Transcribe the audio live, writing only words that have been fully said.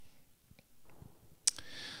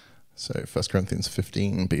So 1 Corinthians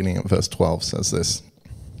 15, beginning at verse 12, says this.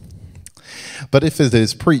 But if it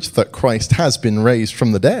is preached that Christ has been raised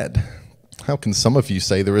from the dead, how can some of you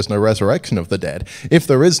say there is no resurrection of the dead? If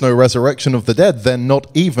there is no resurrection of the dead, then not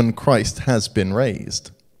even Christ has been raised.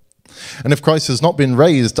 And if Christ has not been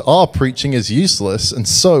raised, our preaching is useless, and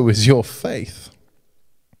so is your faith.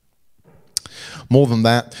 More than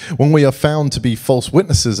that, when we are found to be false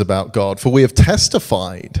witnesses about God, for we have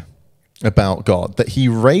testified about God that he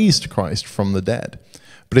raised Christ from the dead.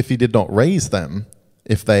 But if he did not raise them,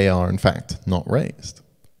 if they are in fact not raised.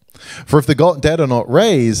 For if the dead are not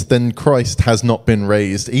raised, then Christ has not been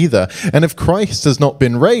raised either. And if Christ has not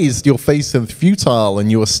been raised, your faith is futile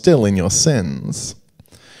and you are still in your sins.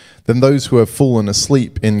 Then those who have fallen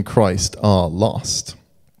asleep in Christ are lost.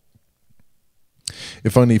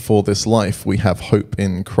 If only for this life we have hope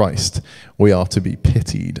in Christ, we are to be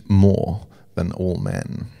pitied more than all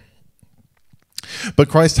men. But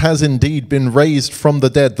Christ has indeed been raised from the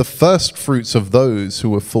dead, the first fruits of those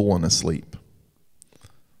who have fallen asleep.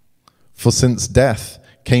 For since death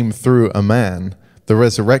came through a man, the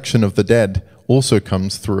resurrection of the dead also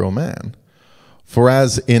comes through a man. For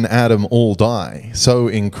as in Adam all die, so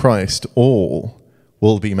in Christ all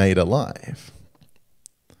will be made alive.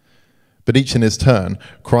 But each in his turn,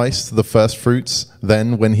 Christ the first fruits,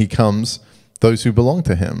 then when he comes, those who belong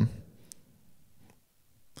to him.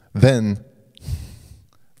 Then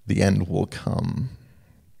the end will come,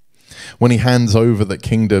 when he hands over the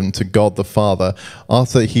kingdom to God the Father,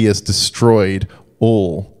 after he has destroyed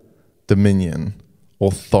all dominion,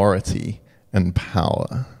 authority, and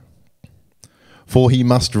power. For he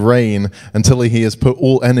must reign until he has put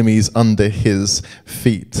all enemies under his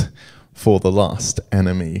feet. For the last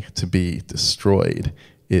enemy to be destroyed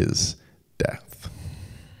is death.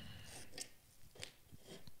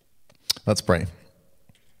 Let's pray.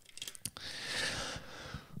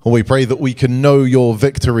 We pray that we can know your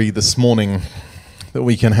victory this morning, that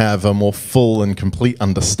we can have a more full and complete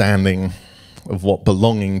understanding of what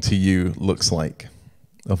belonging to you looks like,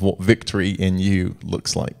 of what victory in you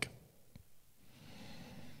looks like.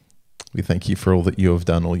 We thank you for all that you have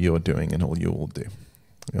done, all you are doing, and all you will do.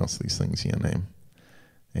 We ask these things in your name.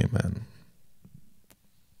 Amen.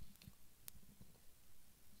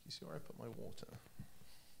 You see where I put my water?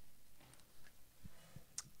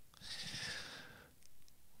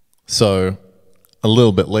 So, a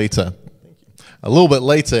little bit later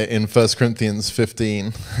in 1 Corinthians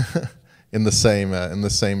 15, in the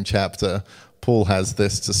same chapter, Paul has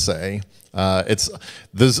this to say.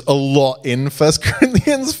 There's a lot in 1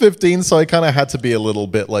 Corinthians 15, so I kind of had to be a little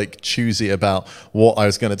bit choosy about what I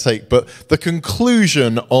was going to take. But the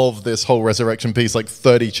conclusion of this whole resurrection piece,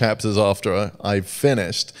 30 chapters after I've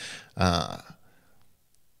finished,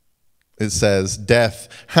 it says, death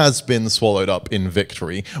has been swallowed up in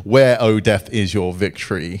victory. Where, O death, is your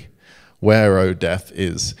victory? Where, O death,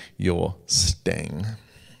 is your sting?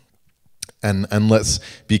 And let's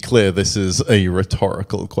be clear, this is a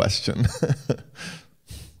rhetorical question.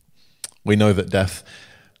 We know that death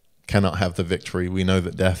cannot have the victory. We know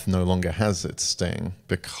that death no longer has its sting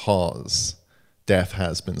because death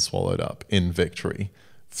has been swallowed up in victory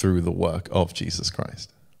through the work of Jesus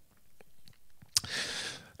Christ.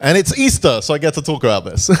 And it's Easter, so I get to talk about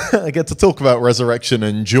this. I get to talk about resurrection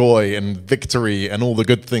and joy and victory and all the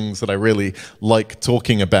good things that I really like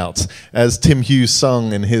talking about. As Tim Hughes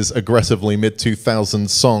sung in his aggressively mid-2000s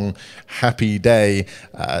song, Happy Day,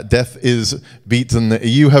 death is beaten,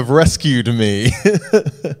 you have rescued me.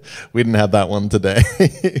 We didn't have that one today.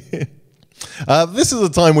 This is a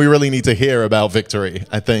time we really need to hear about victory,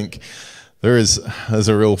 I think. There's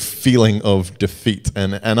a real feeling of defeat,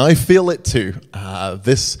 and I feel it too.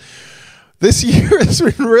 This year has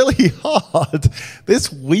been really hard.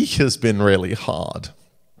 This week has been really hard.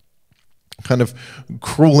 Kind of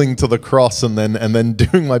crawling to the cross and then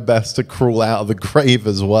doing my best to crawl out of the grave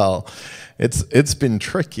as well. It's been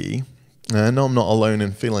tricky. I know I'm not alone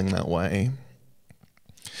in feeling that way.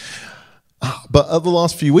 But over the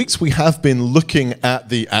last few weeks, we have been looking at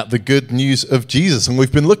the good news of Jesus, and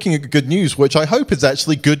we've been looking at good news, which I hope is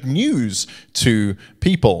actually good news to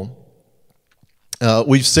people.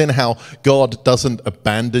 We've seen how God doesn't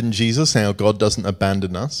abandon Jesus, how God doesn't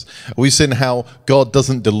abandon us. We've seen how God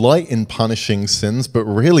doesn't delight in punishing sins, but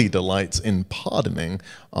really delights in pardoning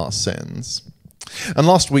our sins. And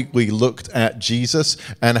last week we looked at Jesus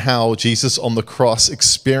and how Jesus on the cross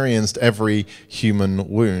experienced every human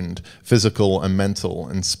wound, physical and mental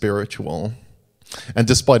and spiritual. And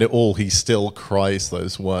despite it all, he still cries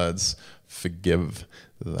those words, "Forgive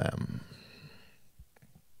them."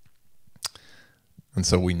 And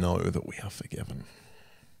so we know that we are forgiven.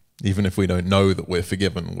 Even if we don't know that we're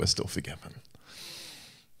forgiven, we're still forgiven.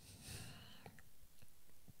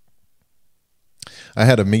 I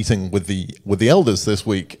had a meeting with the elders this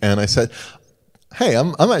week, and I said, hey,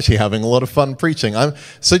 I'm actually having a lot of fun preaching.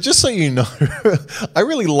 So just so you know, I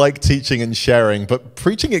really like teaching and sharing, but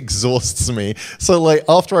preaching exhausts me. So like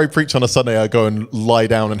after I preach on a Sunday, I go and lie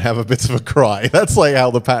down and have a bit of a cry. That's like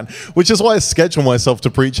how the pattern, which is why I schedule myself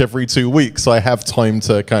to preach every 2 weeks. So I have time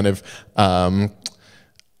to kind of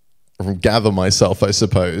gather myself, I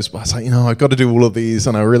suppose. But I was like, I've got to do all of these,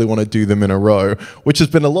 and I really want to do them in a row, which has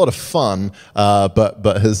been a lot of fun, but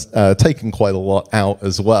has taken quite a lot out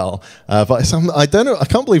as well. But I don't know. I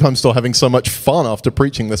can't believe I'm still having so much fun after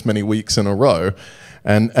preaching this many weeks in a row.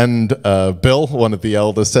 And Bill, one of the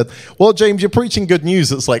elders, said, well, James, you're preaching good news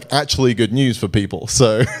that's like actually good news for people.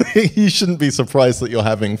 So you shouldn't be surprised that you're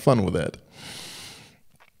having fun with it.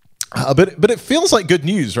 But it feels like good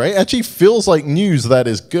news, right? It actually feels like news that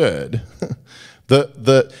is good.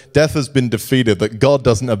 that death has been defeated, that God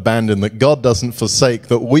doesn't abandon, that God doesn't forsake,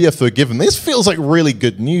 that we are forgiven. This feels like really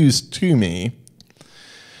good news to me.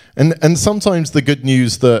 And sometimes the good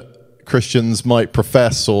news that Christians might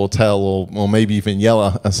profess or tell or maybe even yell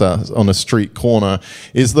at us on a street corner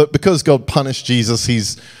is that because God punished Jesus,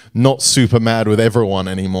 he's not super mad with everyone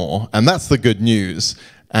anymore. And that's the good news.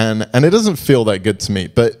 And it doesn't feel that good to me,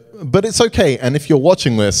 but it's okay. And if you're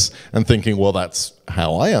watching this and thinking, well, that's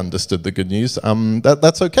how I understood the good news,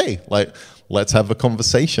 that's okay. Like, let's have a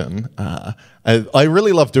conversation. I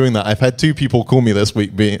really love doing that. I've had 2 people call me this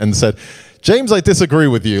week and said, James, I disagree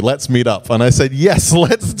with you. Let's meet up. And I said, yes,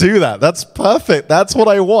 let's do that. That's perfect. That's what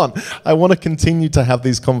I want. I want to continue to have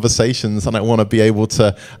these conversations, and I want to be able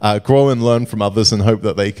to grow and learn from others and hope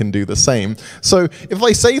that they can do the same. So if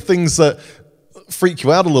I say things that freak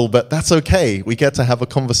you out a little bit, that's okay. We get to have a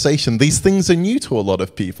conversation. These things are new to a lot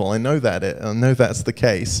of people. I know that's the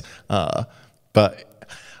case.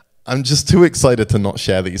 But I'm just too excited to not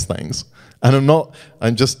share these things. And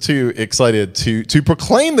I'm just too excited to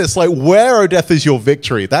proclaim this, like, where, O death, is your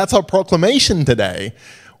victory? That's our proclamation today.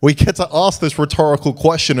 We get to ask this rhetorical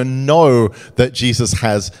question and know that Jesus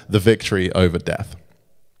has the victory over death.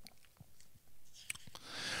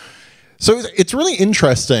 So it's really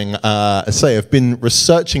interesting, I've been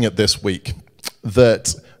researching it this week,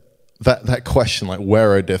 that question, like,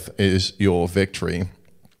 where, O death, is your victory?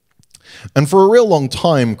 And for a real long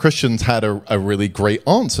time, Christians had a really great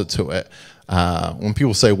answer to it. When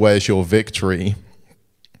people say, where's your victory?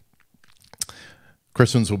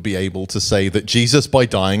 Christians will be able to say that Jesus, by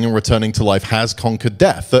dying and returning to life, has conquered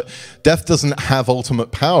death, that death doesn't have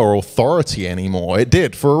ultimate power or authority anymore. It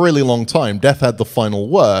did for a really long time. Death had the final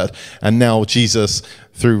word, and now Jesus,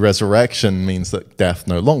 through resurrection, means that death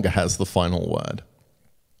no longer has the final word.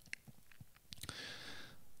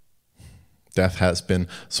 Death has been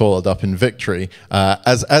swallowed up in victory.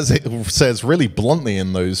 As it says really bluntly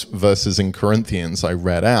in those verses in Corinthians I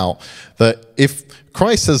read out, that if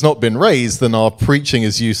Christ has not been raised, then our preaching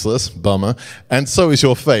is useless, bummer, and so is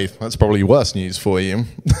your faith. That's probably worse news for you.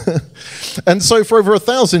 And so for over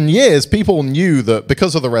 1,000 years, people knew that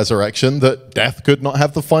because of the resurrection, that death could not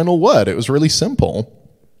have the final word. It was really simple.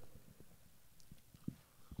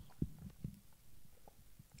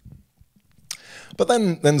 But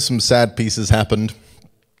then some sad pieces happened,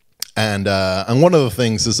 and one of the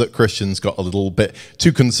things is that Christians got a little bit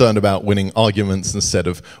too concerned about winning arguments instead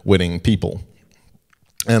of winning people.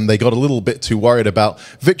 And they got a little bit too worried about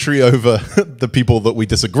victory over the people that we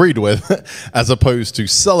disagreed with, as opposed to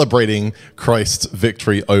celebrating Christ's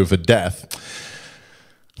victory over death.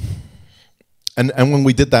 And when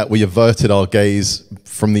we did that, we averted our gaze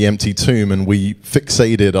from the empty tomb and we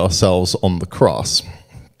fixated ourselves on the cross.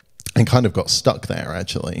 And kind of got stuck there,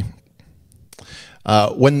 actually.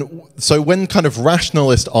 When kind of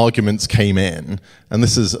rationalist arguments came in, and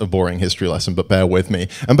this is a boring history lesson, but bear with me,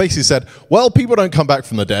 and basically said, well, people don't come back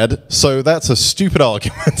from the dead, so that's a stupid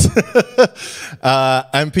argument.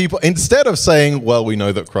 And people, instead of saying, well, we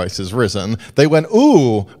know that Christ is risen, they went,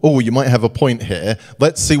 ooh, you might have a point here.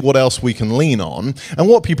 Let's see what else we can lean on. And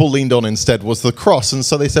what people leaned on instead was the cross. And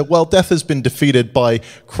so they said, well, death has been defeated by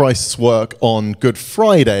Christ's work on Good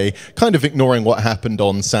Friday, kind of ignoring what happened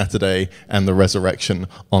on Saturday and the resurrection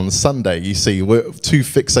on Sunday. You see, we're too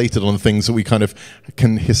fixated on things that we kind of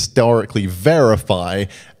can historically verify,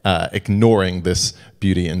 ignoring this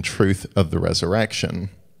beauty and truth of the resurrection.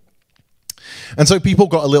 And so people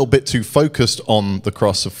got a little bit too focused on the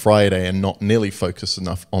cross of Friday and not nearly focused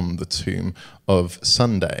enough on the tomb of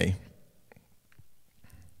Sunday.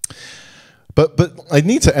 But I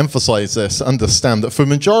need to emphasize this, understand that for a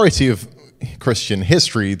majority of Christian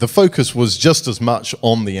history, the focus was just as much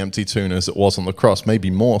on the empty tomb as it was on the cross, maybe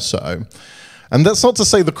more so. And that's not to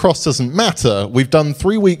say the cross doesn't matter. We've done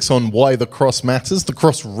 3 weeks on why the cross matters. The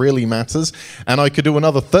cross really matters. And I could do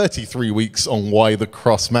another 33 weeks on why the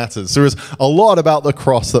cross matters. There is a lot about the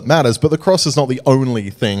cross that matters, but the cross is not the only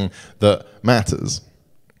thing that matters.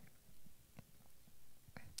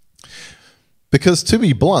 Because to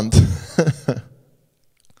be blunt,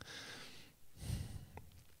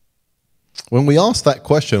 when we ask that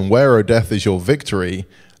question, where, O death, is your victory?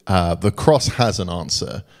 The cross has an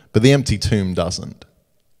answer, but the empty tomb doesn't.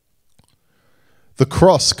 The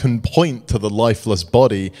cross can point to the lifeless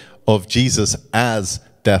body of Jesus as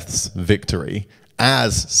death's victory,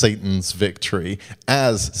 as Satan's victory,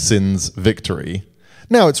 as sin's victory.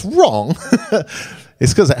 Now, it's wrong.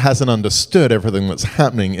 It's because it hasn't understood everything that's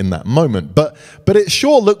happening in that moment. But it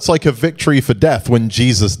sure looks like a victory for death when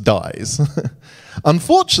Jesus dies.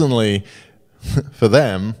 Unfortunately, for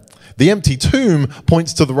them, the empty tomb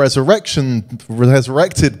points to the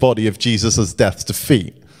resurrected body of Jesus as death's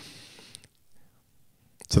defeat.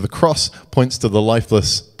 So the cross points to the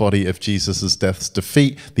lifeless body of Jesus as death's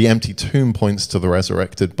defeat. The empty tomb points to the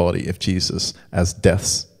resurrected body of Jesus as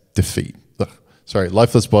death's defeat.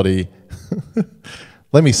 Lifeless body.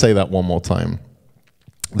 Let me say that one more time.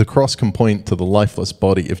 The cross can point to the lifeless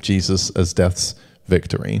body of Jesus as death's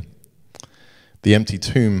victory. The empty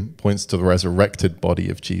tomb points to the resurrected body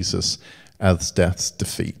of Jesus as death's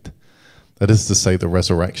defeat. That is to say, the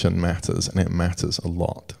resurrection matters, and it matters a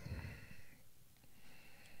lot.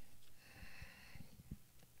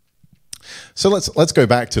 So let's go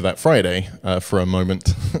back to that Friday for a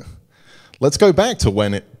moment. Let's go back to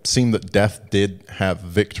when it seemed that death did have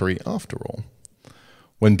victory after all.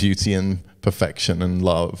 When beauty and perfection and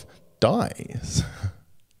love dies.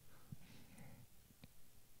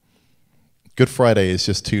 Good Friday is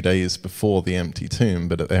just 2 days before the empty tomb,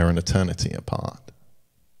 but they're an eternity apart.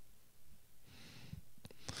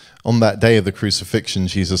 On that day of the crucifixion,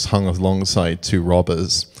 Jesus hung alongside 2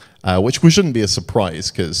 robbers, which shouldn't be a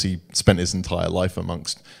surprise because he spent his entire life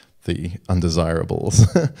amongst the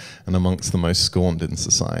undesirables and amongst the most scorned in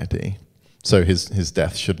society. So his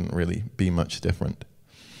death shouldn't really be much different.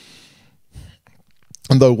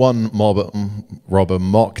 And though one robber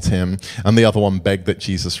mocked him and the other one begged that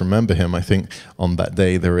Jesus remember him, I think on that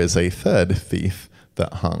day there is a third thief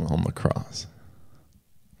that hung on the cross.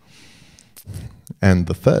 And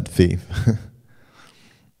the third thief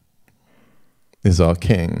is our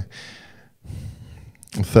King.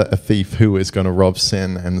 A thief who is going to rob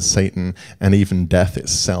sin and Satan and even death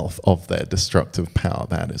itself of their destructive power.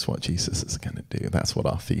 That is what Jesus is going to do. That's what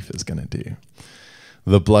our thief is going to do.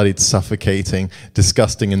 The bloodied, suffocating,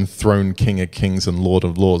 disgusting, enthroned King of Kings and Lord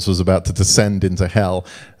of Lords was about to descend into hell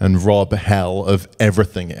and rob hell of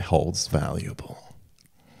everything it holds valuable.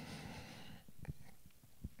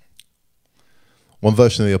 One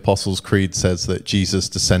version of the Apostles' Creed says that Jesus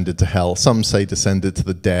descended to hell. Some say descended to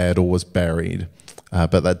the dead or was buried.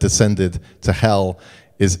 But that descended to hell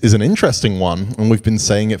is an interesting one, and we've been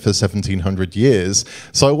saying it for 1,700 years.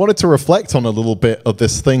 So I wanted to reflect on a little bit of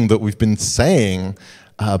this thing that we've been saying,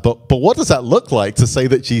 but what does that look like to say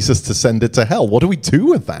that Jesus descended to hell? What do we do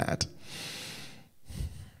with that?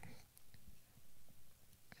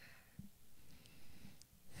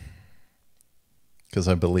 Because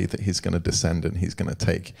I believe that he's going to descend and he's going to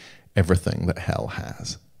take everything that hell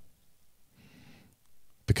has.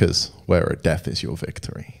 Because where death is your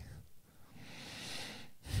victory.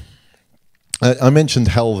 I mentioned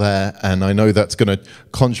hell there, and I know that's going to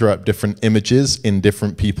conjure up different images in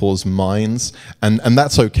different people's minds, and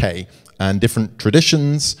that's okay. And different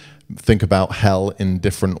traditions think about hell in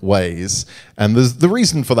different ways. And the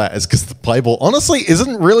reason for that is because the Bible honestly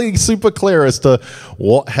isn't really super clear as to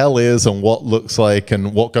what hell is and what looks like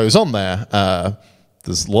and what goes on there.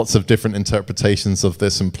 There's lots of different interpretations of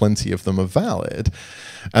this, and plenty of them are valid.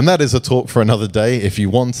 And that is a talk for another day if you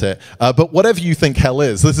want it. But whatever you think hell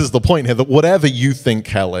is, this is the point here, that whatever you think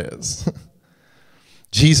hell is,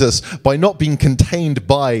 Jesus, by not being contained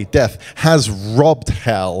by death, has robbed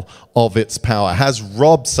hell of its power, has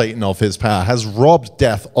robbed Satan of his power, has robbed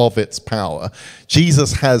death of its power.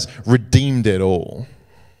 Jesus has redeemed it all.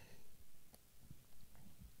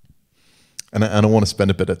 And I want to spend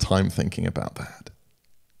a bit of time thinking about that.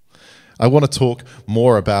 I want to talk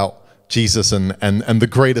more about Jesus and the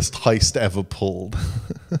greatest heist ever pulled.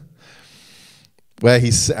 Where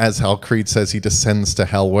he, as our creed says, he descends to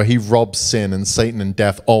hell, where he robs sin and Satan and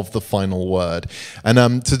death of the final word.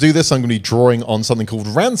 And to do this, I'm going to be drawing on something called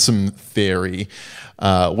ransom theory,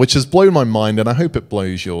 which has blown my mind, and I hope it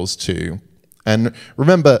blows yours too. And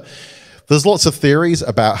remember, There's lots of theories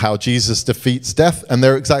about how Jesus defeats death, and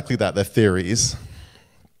they're exactly that. They're theories.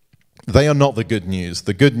 They are not the good news.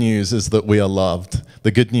 The good news is that we are loved.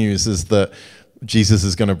 The good news is that Jesus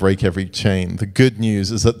is going to break every chain. The good news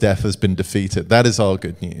is that death has been defeated. That is our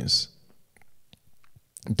good news.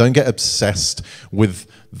 Don't get obsessed with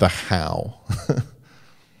the how.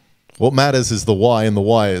 What matters is the why, and the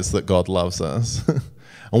why is that God loves us.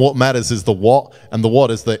 And what matters is the what, and the what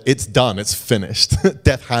is that it's done, it's finished.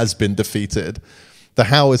 Death has been defeated. The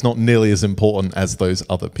how is not nearly as important as those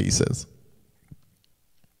other pieces.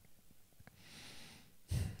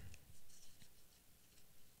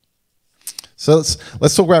 So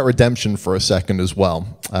let's talk about redemption for a second as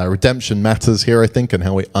well. Redemption matters here, I think, and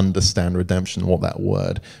how we understand redemption, what that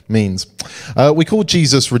word means. We call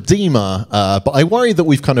Jesus Redeemer, but I worry that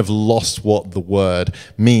we've kind of lost what the word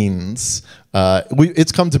means.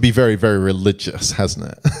 It's come to be very, very religious,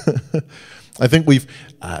 hasn't it? I think we've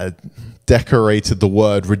decorated the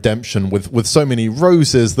word redemption with so many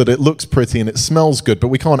roses that it looks pretty and it smells good, but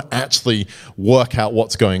we can't actually work out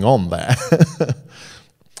what's going on there.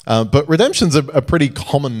 But redemption's a pretty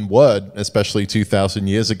common word, especially 2,000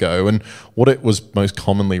 years ago, and what it was most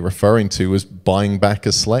commonly referring to was buying back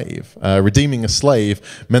a slave. Redeeming a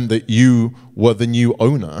slave meant that you were the new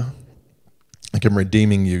owner. Like, I'm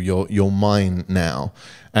redeeming you, you're mine now.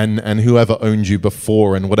 And whoever owned you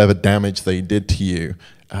before and whatever damage they did to you,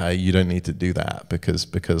 you don't need to do that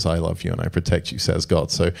because I love you and I protect you, says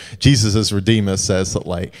God. So Jesus as Redeemer says that,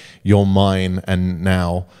 like, you're mine and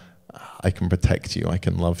now I can protect you, I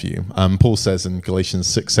can love you. Paul says in Galatians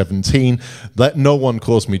 6:17, let no one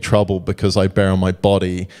cause me trouble because I bear on my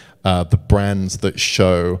body the brands that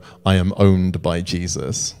show I am owned by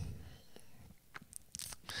Jesus.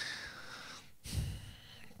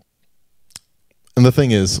 And the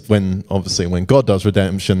thing is, when God does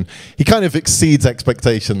redemption, he kind of exceeds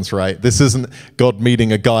expectations, right? This isn't God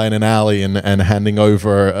meeting a guy in an alley and handing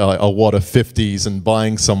over a wad of 50s and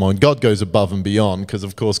buying someone. God goes above and beyond, because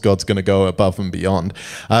of course God's going to go above and beyond.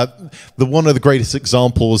 One of the greatest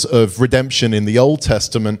examples of redemption in the Old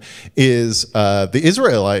Testament is the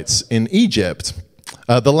Israelites in Egypt.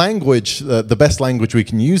 The language, the best language we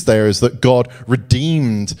can use there is that God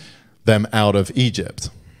redeemed them out of Egypt.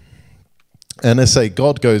 And I say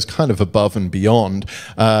God goes kind of above and beyond.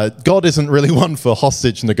 God isn't really one for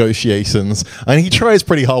hostage negotiations. And he tries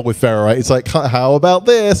pretty hard with Pharaoh, right? He's like, how about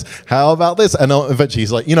this? How about this? And eventually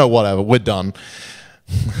he's like, whatever, we're done.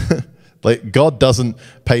 Like, God doesn't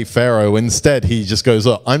pay Pharaoh. Instead, he just goes,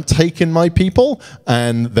 look, I'm taking my people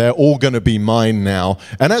and they're all going to be mine now.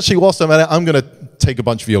 And actually, whilst I'm at it, I'm going to take a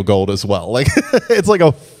bunch of your gold as well. Like, it's like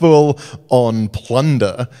a full-on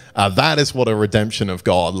plunder. That is what a redemption of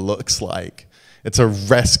God looks like. It's a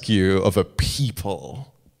rescue of a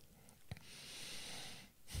people.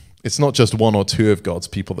 It's not just one or two of God's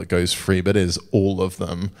people that goes free, but it is all of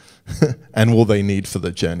them and all they need for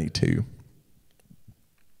the journey too.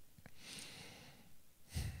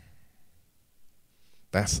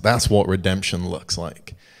 That's what redemption looks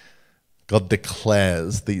like. God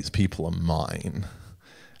declares these people are mine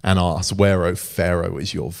and asks, where, O Pharaoh,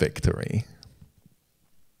 is your victory?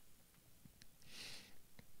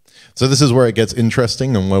 So this is where it gets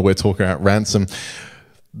interesting and where we're talking about ransom.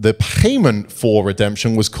 The payment for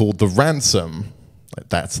redemption was called the ransom.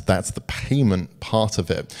 That's the payment part of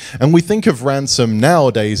it. And we think of ransom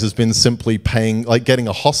nowadays as being simply paying, like getting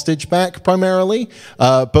a hostage back primarily.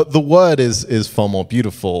 But the word is far more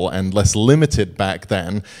beautiful and less limited back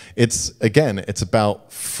then. It's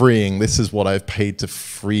about freeing. This is what I've paid to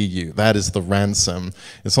free you. That is the ransom.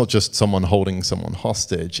 It's not just someone holding someone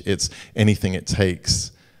hostage. It's anything it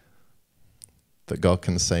takes that God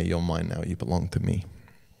can say, you're mine now, you belong to me.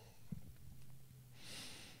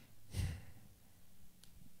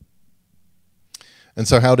 And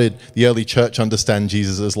so how did the early church understand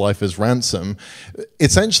Jesus' life as ransom?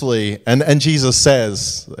 Essentially, and Jesus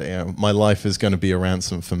says, my life is going to be a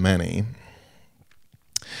ransom for many.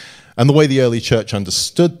 And the way the early church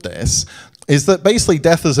understood this is that basically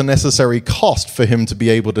death is a necessary cost for him to be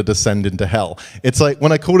able to descend into hell. It's like,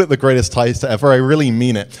 when I called it the greatest heist ever, I really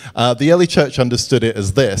mean it. The early church understood it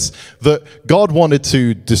as this, that God wanted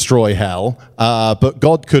to destroy hell, but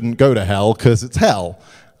God couldn't go to hell because it's hell.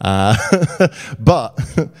 But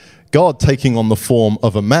God taking on the form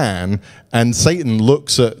of a man, and Satan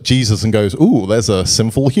looks at Jesus and goes, ooh, there's a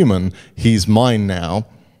sinful human. He's mine now.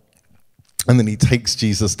 And then he takes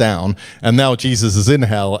Jesus down, and now Jesus is in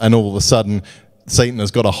hell, and all of a sudden, Satan has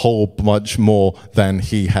got a whole bunch more than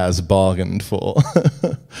he has bargained for.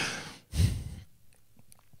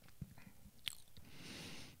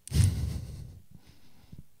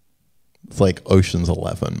 like Ocean's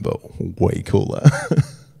 11, but way cooler.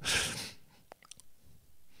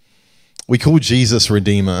 We call Jesus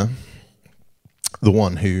Redeemer, the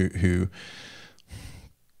one who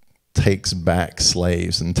takes back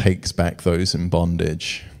slaves and takes back those in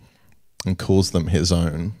bondage and calls them his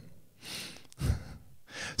own.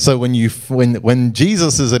 So when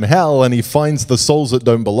Jesus is in hell and he finds the souls that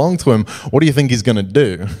don't belong to him, what do you think he's going to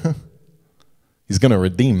do? He's going to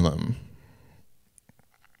redeem them.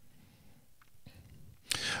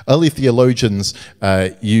 Early theologians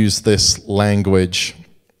use this language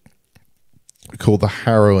called the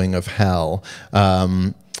harrowing of hell.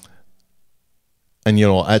 And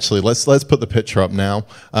actually, let's put the picture up now.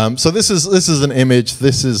 So this is an image.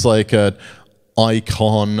 This is like a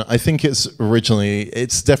icon. I think it's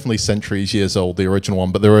definitely centuries years old, the original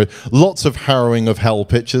one, but there are lots of harrowing of hell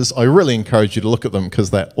pictures. I really encourage you to look at them because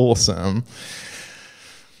they're awesome.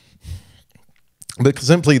 But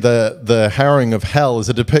simply the harrowing of hell is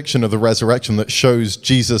a depiction of the resurrection that shows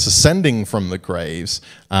Jesus ascending from the graves,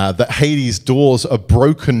 that Hades' doors are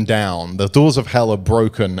broken down. The doors of hell are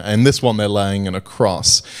broken, and this one they're laying in a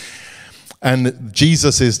cross. And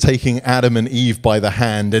Jesus is taking Adam and Eve by the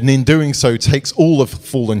hand, and in doing so takes all of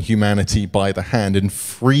fallen humanity by the hand and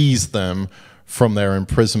frees them from their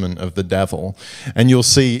imprisonment of the devil. And you'll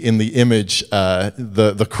see in the image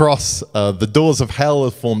the cross, the doors of hell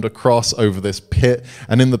have formed a cross over this pit,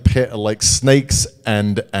 and in the pit are like snakes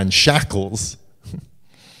and shackles.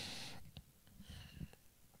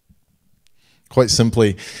 Quite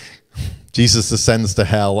simply, Jesus ascends to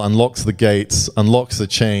hell, unlocks the gates, unlocks the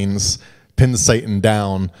chains, pins Satan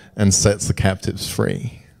down, and sets the captives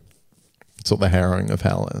free. That's what the harrowing of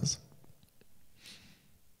hell is.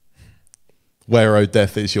 Where, O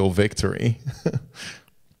death, is your victory?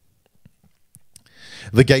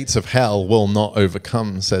 The gates of hell will not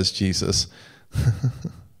overcome, says Jesus.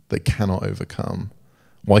 They cannot overcome.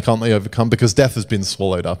 Why can't they overcome? Because death has been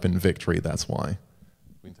swallowed up in victory, that's why.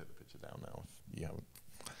 We can take the picture down now if you haven't.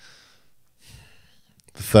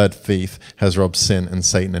 The third thief has robbed sin and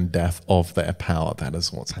Satan and death of their power. That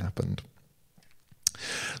is what's happened.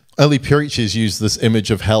 Early preachers use this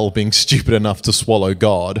image of hell being stupid enough to swallow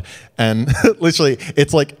God, and literally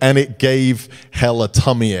it's like, and it gave hell a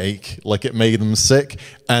tummy ache, like it made them sick,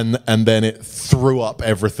 and then it threw up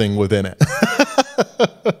everything within it.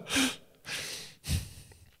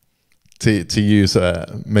 To use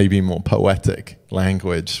a maybe more poetic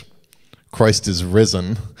language, Christ is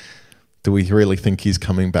risen. Do we really think he's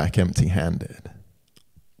coming back empty-handed?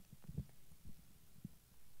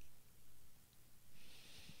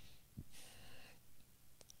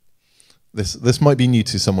 This might be new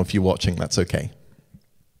to some of you watching, that's okay.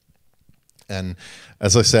 And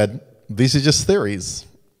as I said, these are just theories.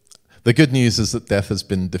 The good news is that death has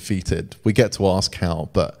been defeated. We get to ask how,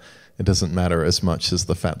 but it doesn't matter as much as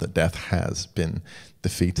the fact that death has been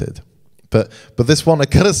defeated. But this one, I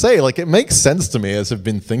gotta say, like, it makes sense to me as I've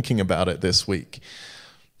been thinking about it this week.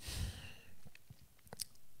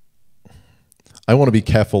 I want to be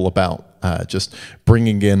careful about just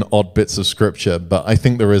bringing in odd bits of scripture, but I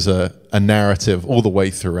think there is a narrative all the way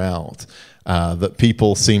throughout that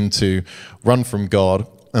people seem to run from God,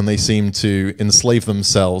 and they seem to enslave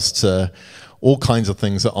themselves to all kinds of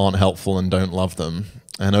things that aren't helpful and don't love them.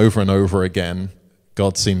 And over again,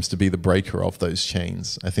 God seems to be the breaker of those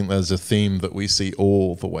chains. I think there's a theme that we see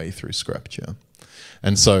all the way through scripture.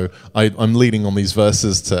 And so I'm leading on these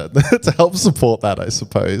verses to to help support that, I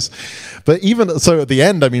suppose. But even so, at the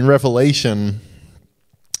end, I mean, Revelation,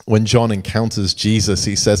 when John encounters Jesus,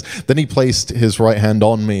 he says, then he placed his right hand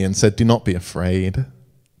on me and said, do not be afraid.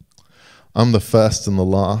 I'm the first and the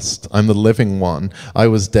last. I'm the living one. I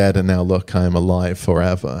was dead, and now look, I am alive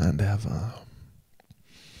forever and ever.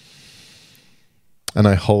 And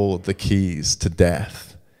I hold the keys to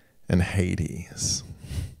death and Hades.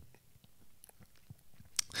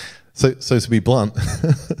 So to be blunt,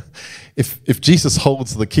 if Jesus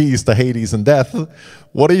holds the keys to Hades and death,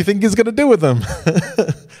 what do you think he's going to do with them?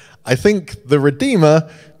 I think the Redeemer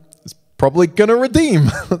is probably going to redeem.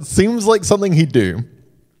 It seems like something he'd do.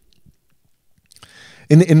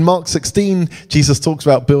 In Mark 16, Jesus talks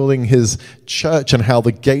about building his church and how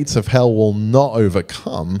the gates of hell will not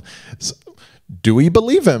overcome. So, do we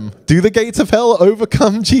believe him? Do the gates of hell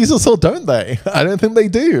overcome Jesus, or don't they? I don't think they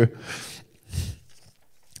do.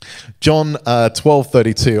 John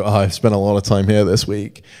 12:32. I've spent a lot of time here this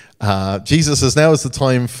week. Jesus says, now is the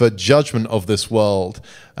time for judgment of this world.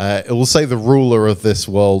 It will say the ruler of this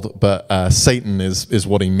world, but Satan is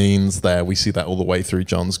what he means there. We see that all the way through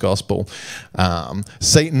John's gospel.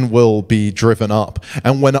 Satan will be driven up.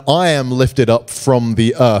 And when I am lifted up from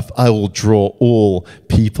the earth, I will draw all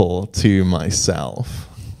people to myself.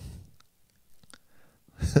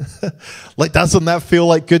 Like, doesn't that feel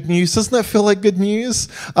like good news? Doesn't that feel like good news?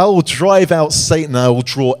 I will drive out Satan. I will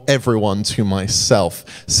draw everyone to myself,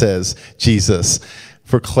 says Jesus,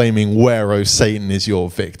 proclaiming, where, O Satan, is your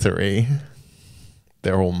victory?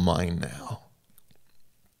 They're all mine now.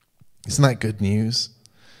 Isn't that good news?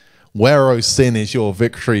 Where, O sin, is your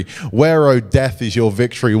victory? Where, O death, is your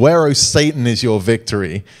victory? Where, O Satan, is your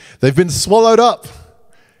victory? They've been swallowed up.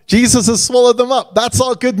 Jesus has swallowed them up. That's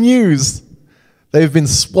our good news. They've been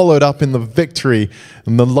swallowed up in the victory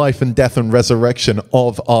and the life and death and resurrection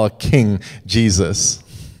of our King Jesus.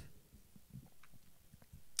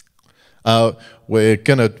 We're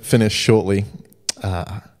going to finish shortly.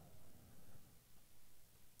 And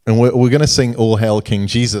we're going to sing All Hail King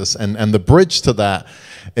Jesus. And the bridge to that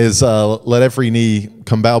is let every knee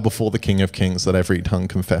come bow before the King of Kings, let every tongue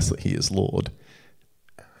confess that he is Lord.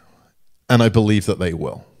 And I believe that they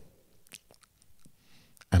will.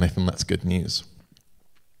 And I think that's good news.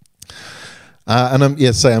 And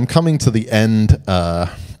I'm coming to the end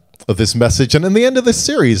of this message, and in the end of this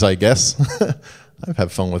series, I guess. I've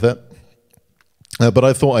had fun with it. But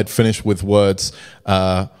I thought I'd finish with words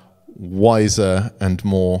wiser and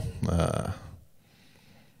more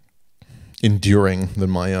enduring than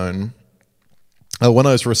my own. When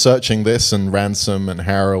I was researching this and ransom and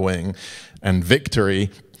harrowing and victory,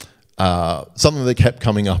 something that kept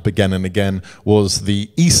coming up again and again was the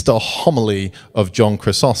Easter homily of John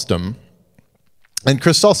Chrysostom. And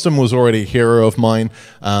Chrysostom was already a hero of mine.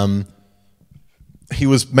 He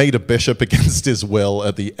was made a bishop against his will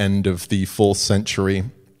at the end of the 4th century.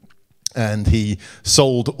 And he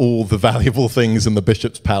sold all the valuable things in the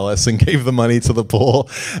bishop's palace and gave the money to the poor.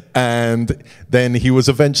 And then he was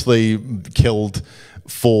eventually killed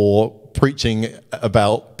for preaching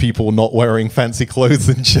about people not wearing fancy clothes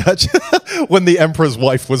in church when the emperor's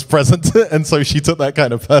wife was present. And so she took that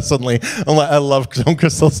kind of personally. I'm like, I love John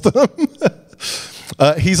Chrysostom.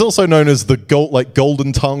 He's also known as the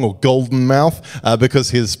golden tongue or golden mouth because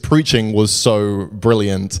his preaching was so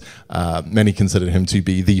brilliant. Many considered him to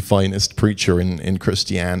be the finest preacher in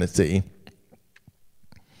Christianity.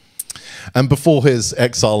 And before his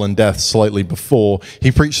exile and death, slightly before,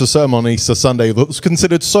 he preached a sermon on Easter Sunday that was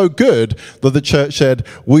considered so good that the church said,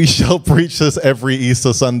 we shall preach this every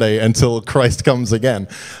Easter Sunday until Christ comes again.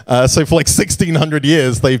 So for like 1,600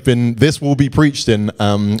 years, this will be preached in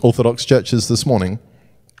Orthodox churches this morning.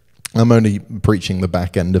 I'm only preaching the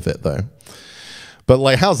back end of it, though. But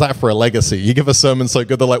like, how's that for a legacy? You give a sermon so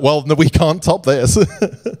good, they're like, well, no, we can't top this.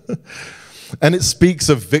 And it speaks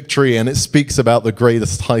of victory, and it speaks about the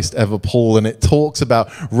greatest heist ever pulled, and it talks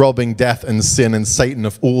about robbing death and sin and Satan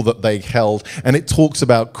of all that they held, and it talks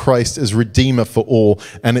about Christ as Redeemer for all,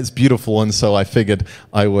 and it's beautiful, and so I figured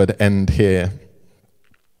I would end here.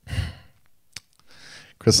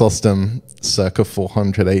 Chrysostom, circa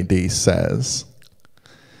 400 AD, says,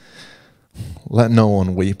 let no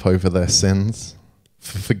one weep over their sins,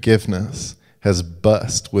 for forgiveness has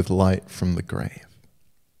burst with light from the grave.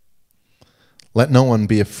 Let no one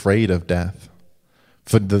be afraid of death,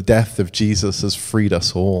 for the death of Jesus has freed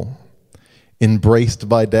us all. Embraced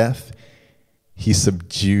by death, he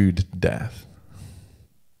subdued death.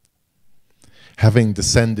 Having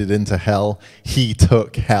descended into hell, he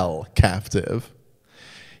took hell captive.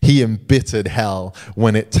 He embittered hell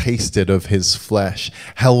when it tasted of his flesh.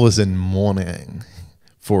 Hell was in mourning,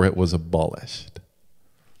 for it was abolished.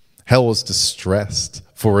 Hell was distressed,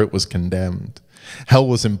 for it was condemned. Hell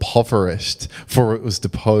was impoverished, for it was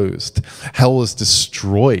deposed. Hell was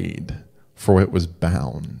destroyed, for it was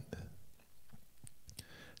bound.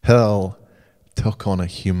 Hell took on a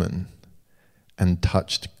human and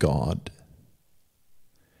touched God.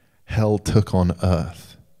 Hell took on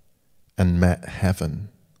earth and met heaven.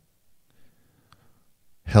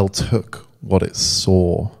 Hell took what it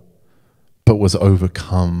saw, but was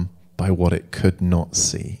overcome by what it could not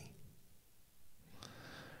see.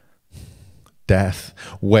 Death,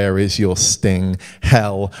 where is your sting?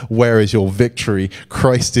 Hell, where is your victory?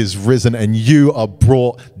 Christ is risen, and you are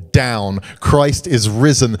brought down. Christ is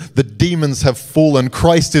risen. The demons have fallen.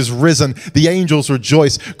 Christ is risen. The angels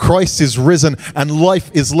rejoice. Christ is risen, and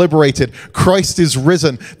life is liberated. Christ is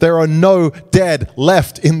risen. There are no dead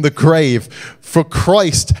left in the grave. For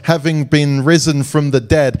Christ, having been risen from the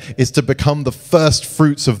dead, is to become the first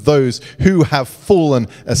fruits of those who have fallen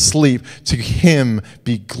asleep. To him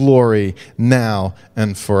be glory now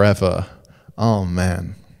and forever.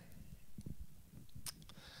 Amen.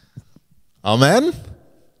 Amen?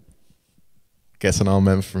 Guess an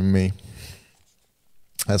amen from me.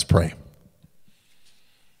 Let's pray.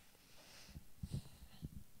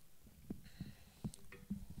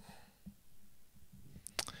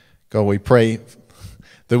 God, we pray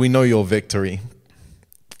that we know your victory,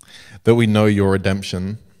 that we know your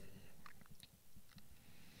redemption.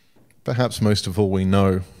 Perhaps most of all, we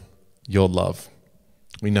know your love.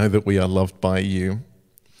 We know that we are loved by you,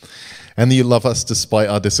 and that you love us despite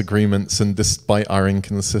our disagreements and despite our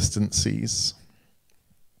inconsistencies.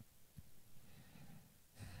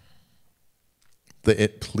 That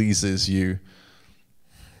it pleases you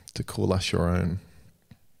to call us your own.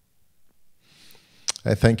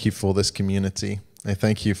 I thank you for this community. I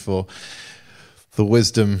thank you for the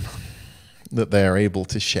wisdom that they are able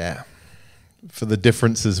to share, for the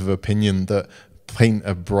differences of opinion that paint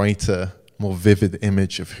a brighter, more vivid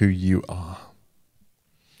image of who you are.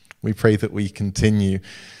 We pray that we continue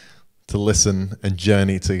to listen and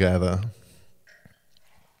journey together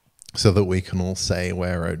so that we can all say,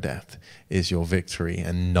 where, O death, is your victory,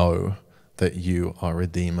 and know that you are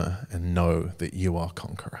Redeemer, and know that you are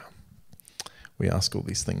Conqueror. We ask all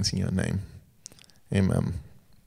these things in your name. Amen.